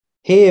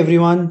Hey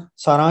everyone,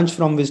 Saransh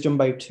from Wisdom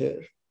Bytes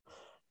here.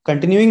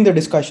 Continuing the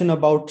discussion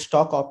about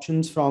stock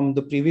options from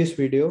the previous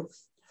video,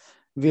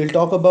 we'll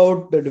talk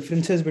about the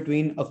differences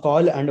between a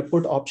call and a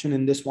put option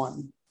in this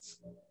one.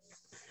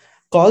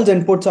 Calls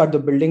and puts are the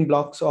building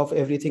blocks of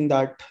everything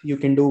that you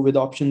can do with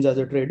options as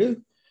a trader.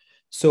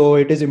 So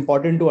it is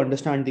important to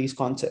understand these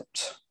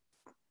concepts.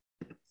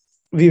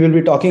 We will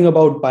be talking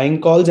about buying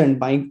calls and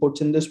buying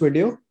puts in this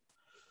video.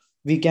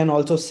 We can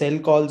also sell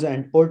calls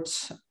and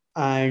puts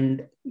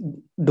and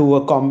do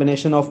a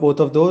combination of both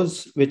of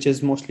those, which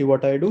is mostly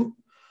what I do.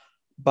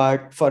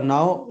 But for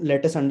now,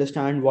 let us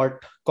understand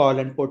what call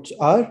and puts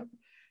are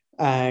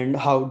and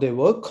how they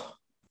work.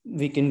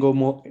 We can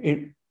go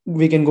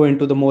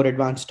into the more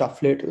advanced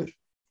stuff later.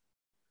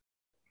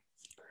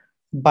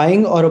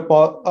 Buying a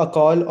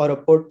call or a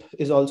put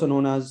is also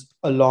known as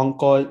a long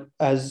call,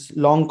 as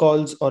long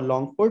calls or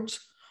long puts.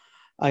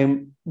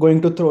 I'm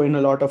going to throw in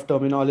a lot of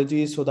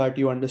terminology so that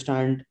you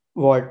understand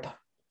what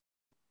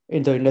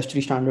the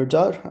industry standards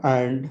are,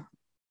 and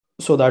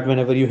so that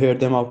whenever you hear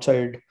them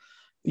outside,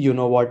 you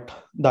know what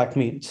that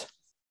means.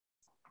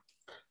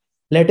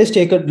 Let us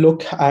take a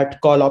look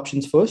at call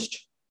options first.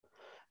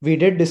 We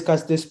did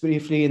discuss this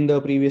briefly in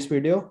the previous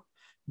video,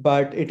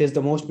 but it is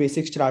the most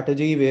basic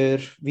strategy where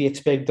we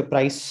expect the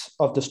price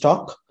of the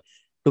stock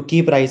to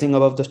keep rising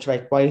above the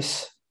strike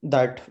price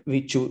that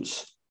we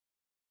choose.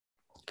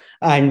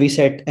 And we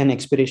set an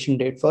expiration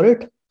date for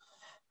it.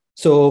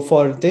 So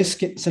for this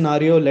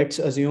scenario, let's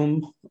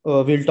assume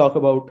we'll talk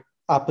about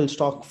Apple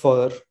stock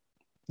for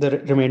the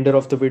remainder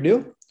of the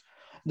video.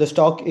 The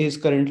stock is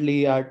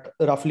currently at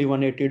roughly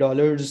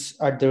 $180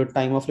 at the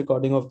time of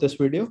recording of this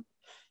video.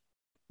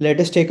 Let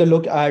us take a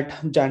look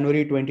at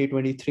January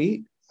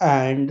 2023.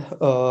 And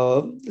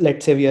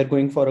let's say we are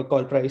going for a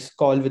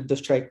call with the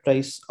strike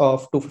price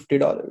of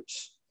 $250.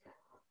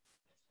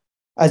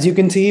 As you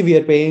can see, we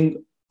are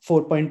paying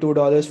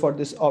 $4.2 for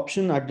this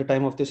option at the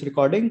time of this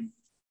recording.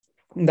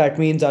 That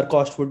means our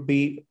cost would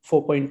be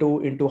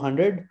 4.2 into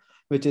 100,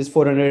 which is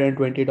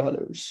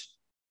 $420.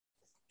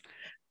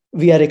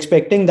 We are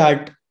expecting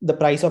that the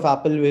price of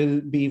Apple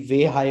will be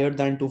way higher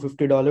than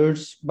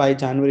 $250 by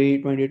January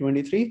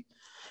 2023.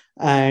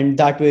 And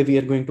that way we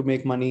are going to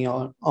make money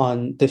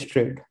on this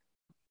trade.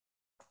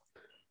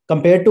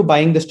 Compared to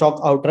buying the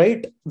stock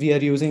outright, we are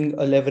using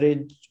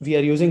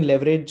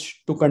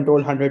leverage to control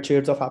 100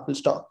 shares of Apple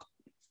stock.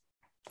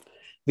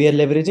 We are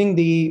leveraging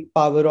the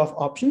power of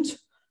options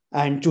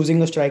and choosing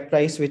a strike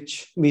price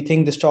which we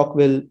think the stock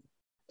will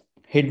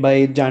hit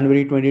by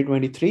January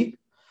 2023.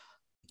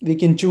 We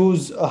can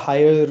choose a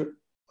higher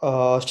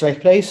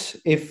strike price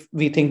if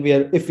we think we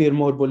are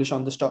more bullish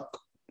on the stock.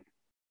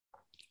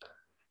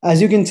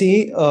 As you can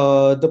see,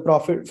 the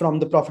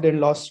profit and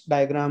loss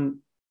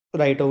diagram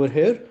right over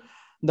here,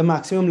 the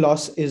maximum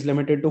loss is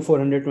limited to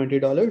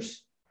 $420.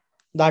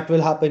 That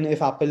will happen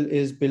if Apple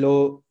is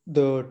below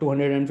the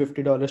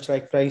 $250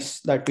 strike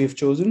price that we've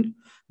chosen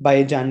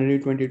by January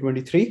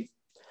 2023.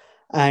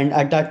 And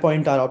at that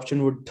point, our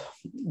option would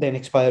then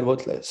expire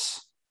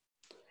worthless.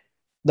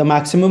 The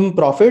maximum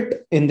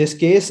profit in this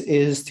case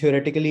is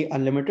theoretically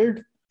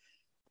unlimited.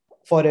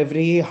 For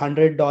every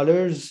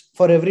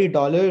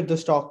 $100 the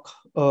stock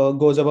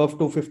goes above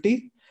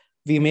 250,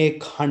 we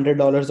make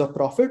 $100 of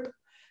profit,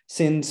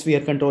 since we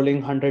are controlling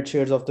 100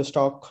 shares of the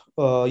stock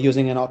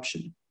using an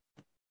option.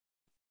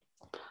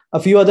 A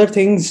few other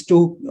things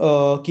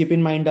to keep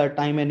in mind are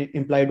time and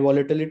implied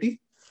volatility.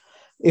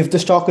 If the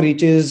stock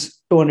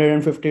reaches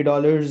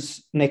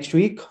 $250 next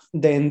week,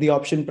 then the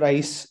option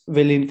price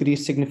will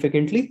increase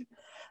significantly.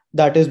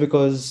 That is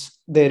because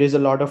there is a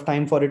lot of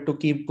time for it to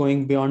keep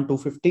going beyond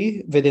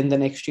 250 within the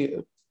next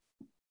year.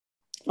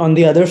 On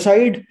the other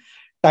side,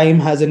 time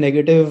has a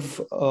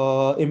negative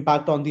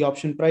impact on the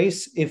option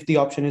price if the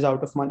option is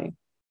out of money.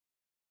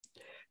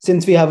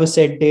 Since we have a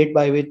set date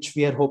by which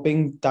we are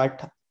hoping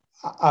that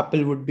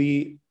Apple would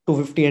be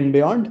 250 and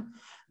beyond,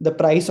 the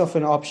price of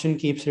an option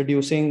keeps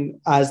reducing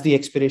as the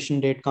expiration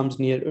date comes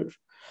nearer,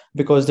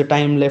 because the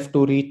time left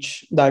to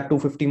reach that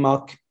 250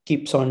 mark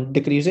keeps on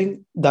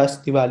decreasing.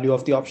 Thus, the value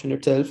of the option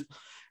itself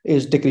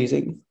is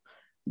decreasing.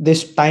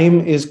 This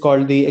time is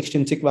called the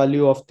extrinsic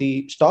value of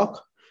the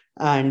stock,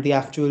 and the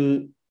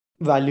actual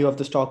value of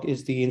the stock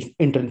is the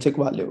intrinsic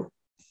value.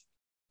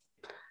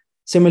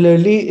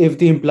 Similarly, if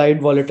the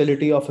implied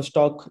volatility of a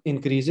stock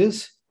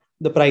increases,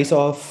 the price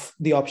of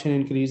the option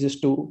increases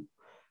too.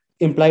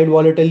 Implied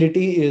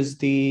volatility is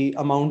the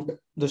amount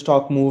the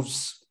stock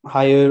moves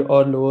higher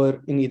or lower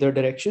in either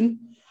direction.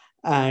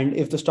 And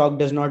if the stock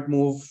does not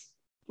move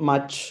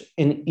much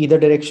in either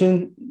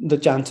direction, the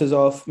chances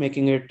of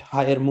making it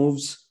higher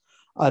moves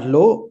are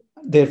low.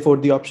 Therefore,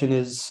 the option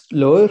is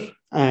lower,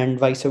 and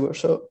vice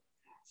versa.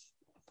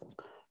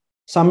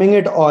 Summing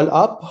it all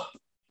up,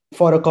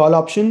 for a call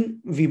option,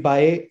 we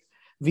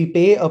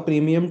pay a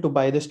premium to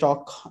buy the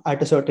stock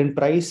at a certain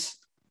price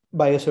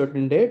by a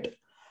certain date.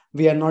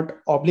 We are not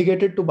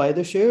obligated to buy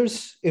the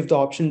shares if the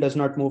option does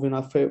not move in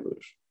our favor.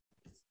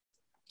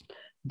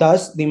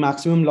 Thus, the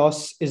maximum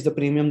loss is the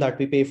premium that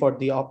we pay for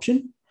the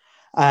option,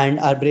 and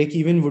our break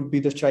even would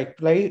be the strike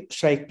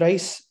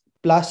price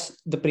plus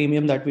the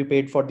premium that we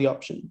paid for the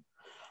option.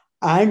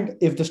 And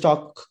if the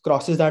stock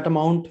crosses that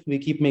amount, we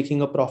keep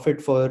making a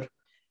profit for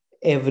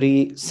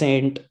every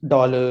cent,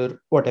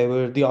 dollar,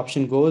 whatever the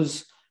option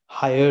goes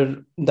higher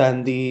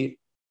than the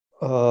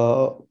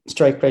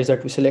strike price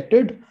that we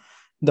selected.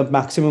 The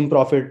maximum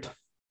profit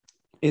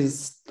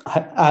is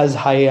as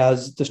high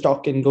as the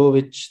stock can go,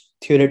 which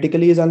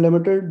theoretically is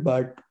unlimited,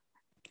 but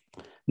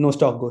no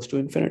stock goes to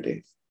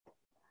infinity.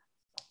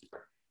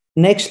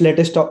 Next, let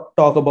us talk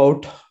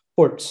about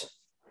puts.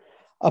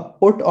 A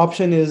put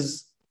option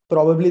is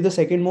probably the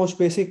second most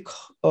basic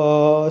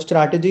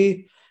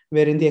strategy,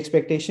 wherein the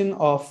expectation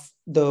of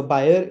the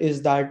buyer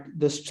is that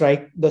the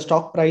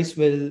stock price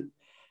will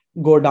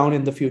go down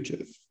in the future.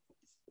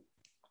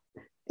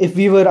 If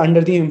we were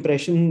under the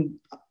impression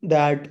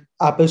that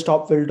Apple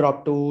stock will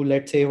drop to,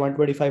 let's say,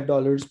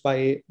 $125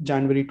 by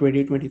January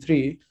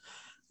 2023,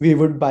 we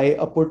would buy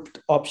a put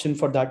option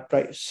for that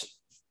price.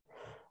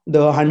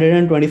 The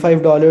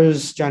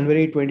 $125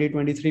 January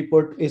 2023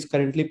 put is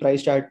currently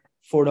priced at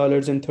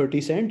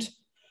 $4.30.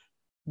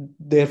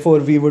 Therefore,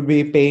 we would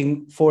be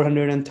paying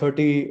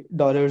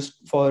 $430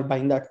 for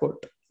buying that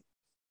put.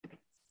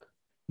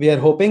 We are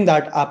hoping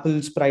that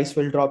Apple's price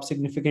will drop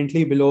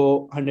significantly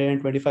below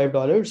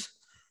 $125,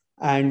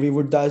 and we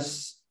would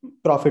thus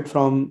profit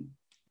from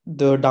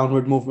the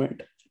downward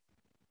movement.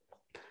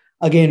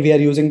 Again, we are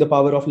using the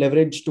power of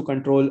leverage to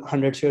control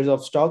 100 shares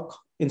of stock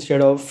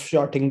instead of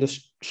shorting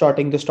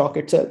the stock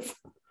itself.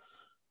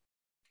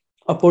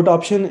 A put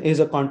option is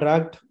a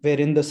contract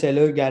wherein the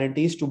seller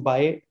guarantees to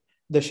buy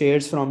the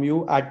shares from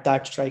you at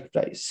that strike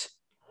price.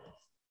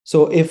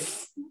 So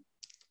if,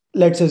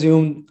 let's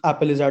assume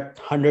Apple is at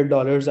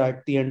 $100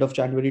 at the end of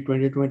January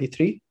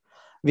 2023,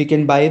 we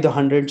can buy the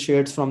 100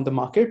 shares from the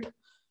market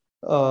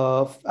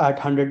at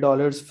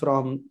 $100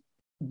 from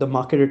the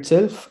market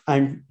itself.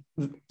 And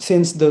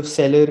since the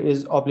seller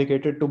is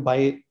obligated to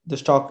buy the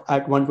stock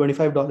at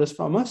 $125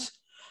 from us,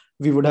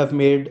 we would have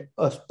made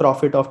a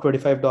profit of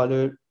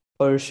 $25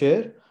 per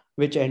share,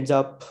 which ends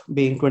up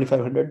being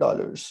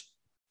 $2,500.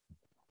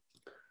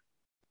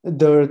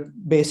 The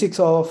basics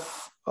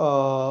of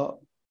an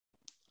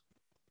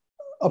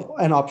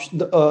option,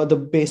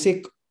 the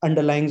basic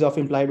underlyings of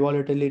implied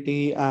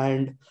volatility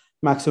and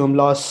maximum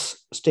loss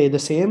stay the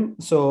same.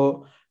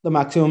 So the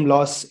maximum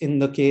loss in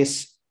the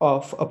case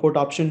of a put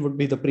option would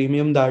be the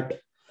premium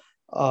that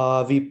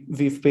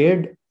we've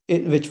paid,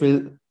 which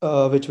will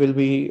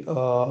be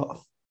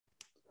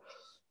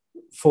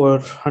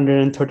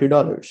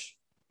 $430.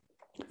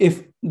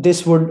 If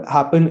this would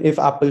happen if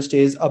Apple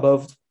stays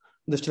above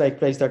the strike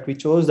price that we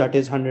chose, that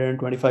is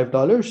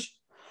 $125,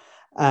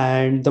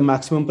 and the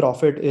maximum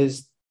profit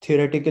is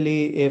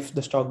theoretically, if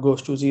the stock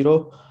goes to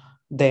zero,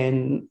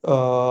 then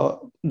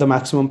the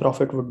maximum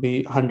profit would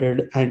be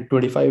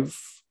 125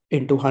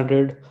 into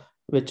 100,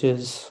 which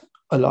is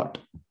a lot.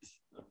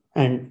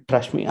 And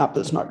trust me,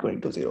 Apple's not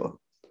going to zero.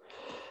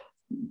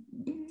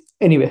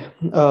 Anyway,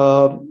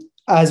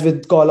 as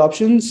with call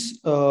options,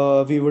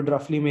 we would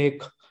roughly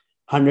make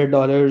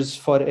 $100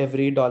 for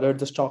every dollar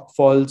the stock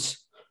falls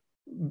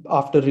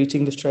after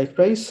reaching the strike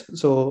price.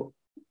 So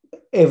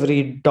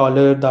every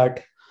dollar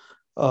that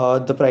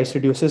the price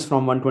reduces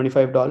from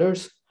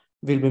 $125,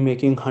 we'll be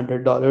making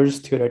 $100,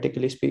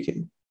 theoretically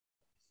speaking.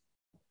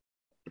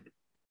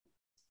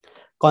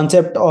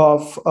 Concept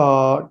of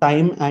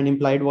time and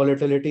implied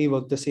volatility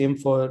work the same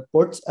for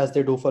puts as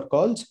they do for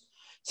calls.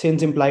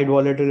 Since implied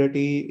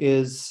volatility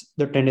is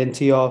the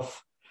tendency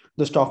of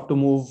the stock to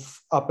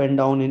move up and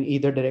down in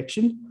either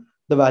direction,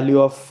 the value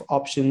of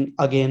option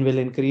again will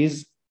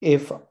increase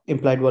if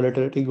implied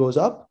volatility goes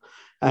up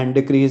and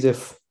decrease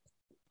if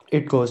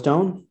it goes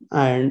down.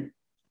 And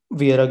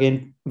we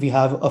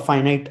have a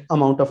finite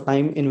amount of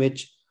time in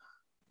which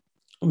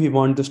we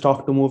want the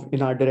stock to move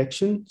in our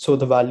direction. So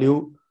the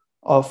value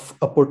of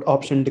a put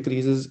option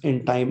decreases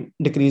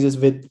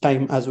with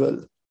time as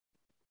well.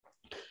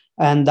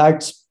 And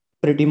that's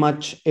pretty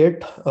much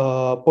it.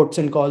 Puts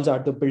and calls are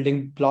the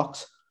building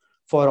blocks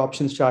for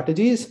option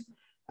strategies.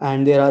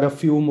 And there are a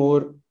few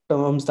more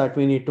terms that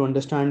we need to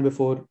understand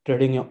before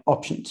trading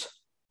options.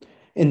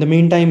 In the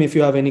meantime, if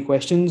you have any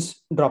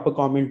questions, drop a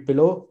comment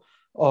below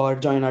or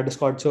join our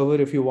Discord server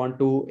if you want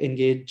to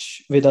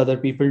engage with other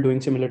people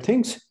doing similar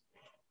things.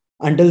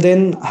 Until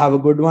then, have a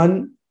good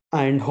one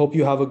and hope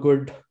you have a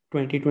good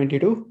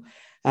 2022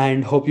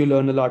 and hope you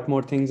learn a lot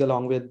more things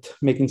along with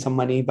making some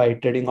money by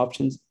trading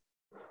options.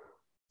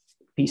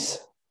 Peace.